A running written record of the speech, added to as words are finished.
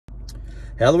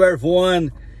Hello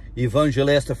everyone,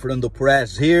 Evangelista Fernando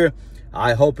Perez here.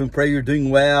 I hope and pray you're doing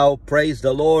well. Praise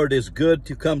the Lord. It's good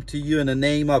to come to you in the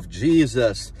name of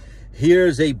Jesus.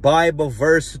 Here's a Bible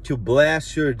verse to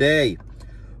bless your day.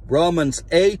 Romans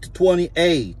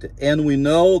 8:28. And we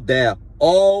know that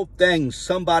all things,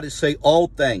 somebody say all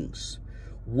things,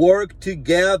 work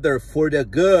together for the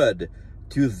good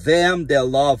to them that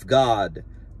love God,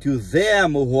 to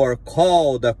them who are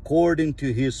called according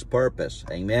to his purpose.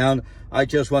 Amen. I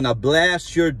just want to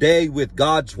bless your day with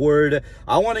God's word.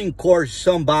 I want to encourage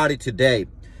somebody today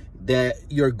that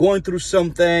you're going through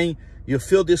something, you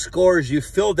feel discouraged, you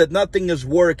feel that nothing is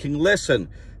working. Listen,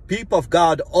 people of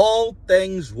God, all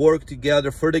things work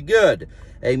together for the good.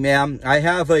 Amen. I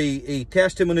have a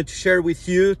testimony to share with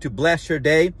you to bless your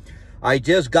day. I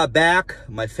just got back,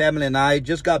 my family and I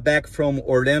just got back from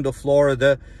Orlando,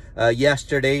 Florida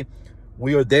yesterday.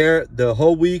 We were there the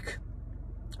whole week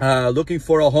looking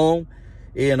for a home.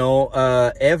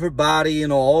 Everybody,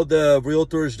 all the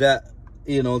realtors that,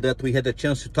 that we had the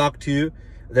chance to talk to,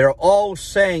 they're all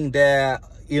saying that,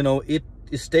 it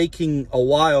is taking a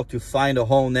while to find a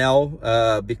home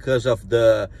now because of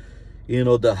the,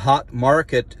 the hot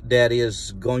market that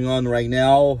is going on right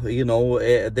now.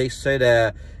 They say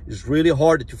that it's really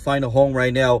hard to find a home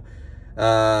right now,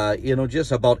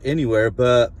 just about anywhere,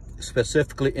 but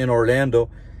specifically in Orlando,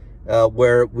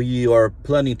 where we are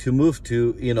planning to move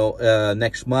to,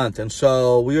 next month. And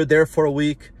so we were there for a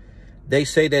week. They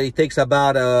say that it takes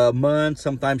about a month,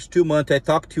 sometimes 2 months. I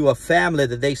talked to a family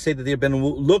that they say that they've been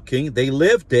looking. They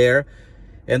live there,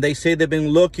 and they say they've been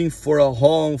looking for a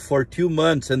home for 2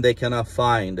 months and they cannot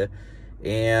find.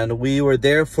 And we were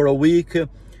there for a week,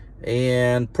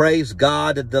 and praise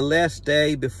God, the last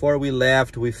day before we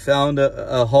left, we found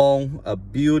a home, a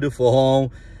beautiful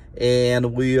home.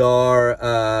 And we are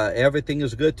everything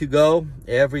is good to go.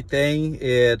 Everything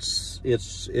is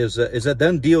a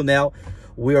done deal now.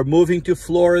 We are moving to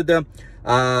Florida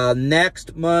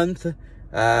next month.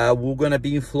 We're gonna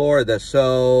be in Florida,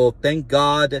 so thank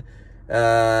God,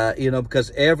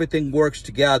 because everything works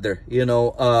together.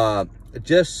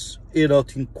 Just to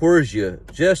encourage you,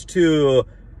 just to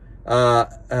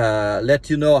let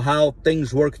you know how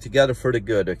things work together for the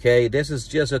good. Okay, this is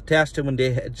just a testimony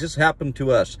that just happened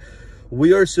to us.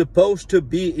 We are supposed to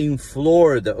be in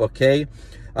Florida. Okay,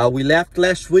 we left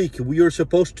last week. We were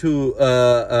supposed to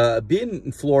be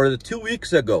in Florida 2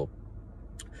 weeks ago.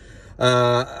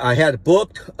 I had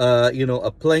booked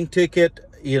a plane ticket,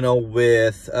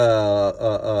 with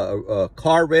a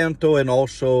car rental and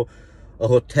also a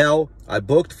hotel. I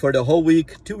booked for the whole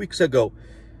week 2 weeks ago.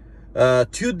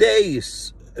 2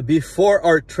 days before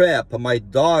our trip, my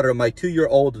daughter, my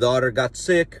 2-year-old daughter, got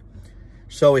sick,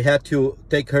 so we had to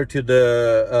take her to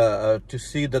the to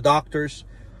see the doctors.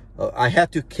 I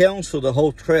had to cancel the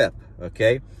whole trip.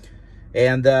 Okay,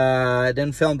 and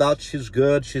then found out she's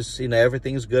good. She's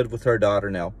everything is good with her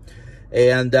daughter now,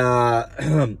 and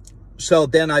so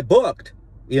then I booked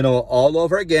all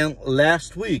over again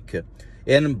last week.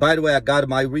 And by the way, I got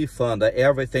my refund,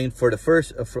 everything for the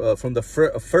first, from the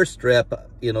first trip,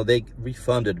 they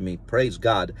refunded me, praise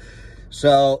God.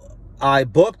 So I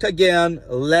booked again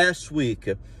last week.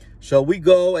 So we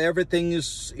go, everything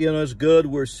is, is good.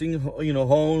 We're seeing,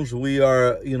 homes. We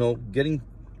are, getting,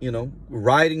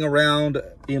 riding around,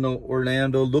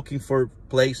 Orlando, looking for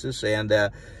places. And,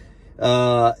 the,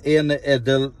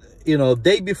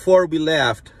 day before we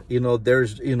left,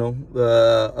 there's,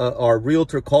 our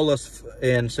realtor called us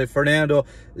and said, Fernando,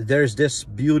 there's this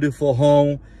beautiful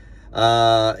home,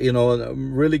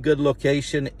 really good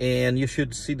location, and you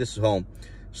should see this home.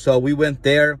 So we went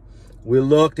there, we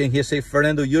looked, and he said,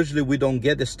 Fernando, usually we don't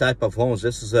get this type of homes.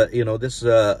 This is a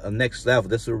next level.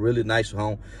 This is a really nice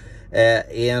home.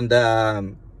 And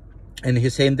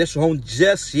he's saying this home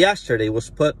just yesterday was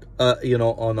put,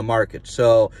 on the market.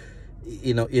 So,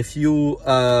 if you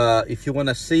want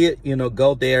to see it,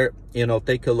 go there,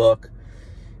 take a look.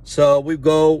 So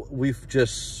we've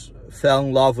just fell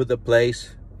in love with the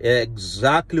place,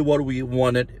 exactly what we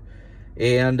wanted.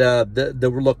 And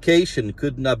the location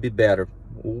could not be better,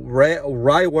 right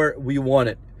where we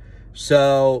wanted.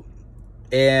 So,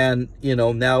 and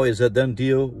now is a done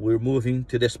deal. We're moving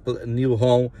to this new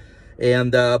home.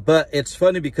 And but it's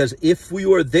funny because if we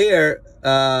were there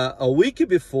a week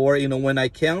before, when I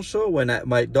canceled, when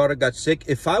my daughter got sick,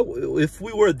 if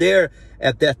we were there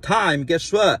at that time,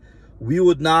 guess what? We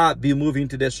would not be moving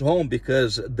to this home,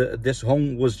 because this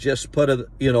home was just put up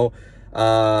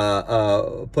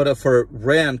for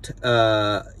rent,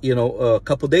 a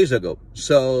couple days ago.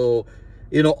 So,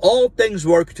 all things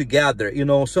work together.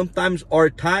 Sometimes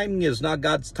our timing is not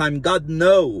God's time. God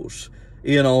knows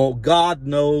You know, God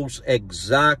knows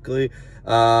exactly,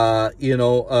 the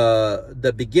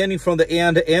beginning from the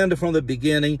end from the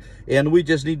beginning. And we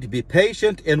just need to be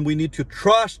patient, and we need to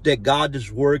trust that God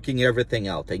is working everything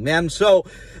out. Amen. So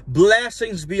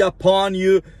blessings be upon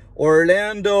you.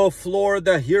 Orlando,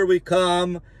 Florida, here we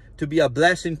come to be a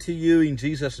blessing to you in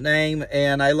Jesus' name.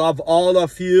 And I love all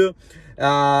of you.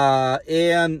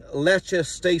 And let's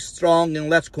just stay strong, and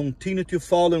let's continue to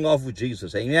fall in love with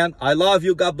Jesus. Amen. I love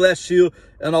you. God bless you.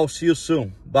 And I'll see you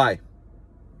soon. Bye.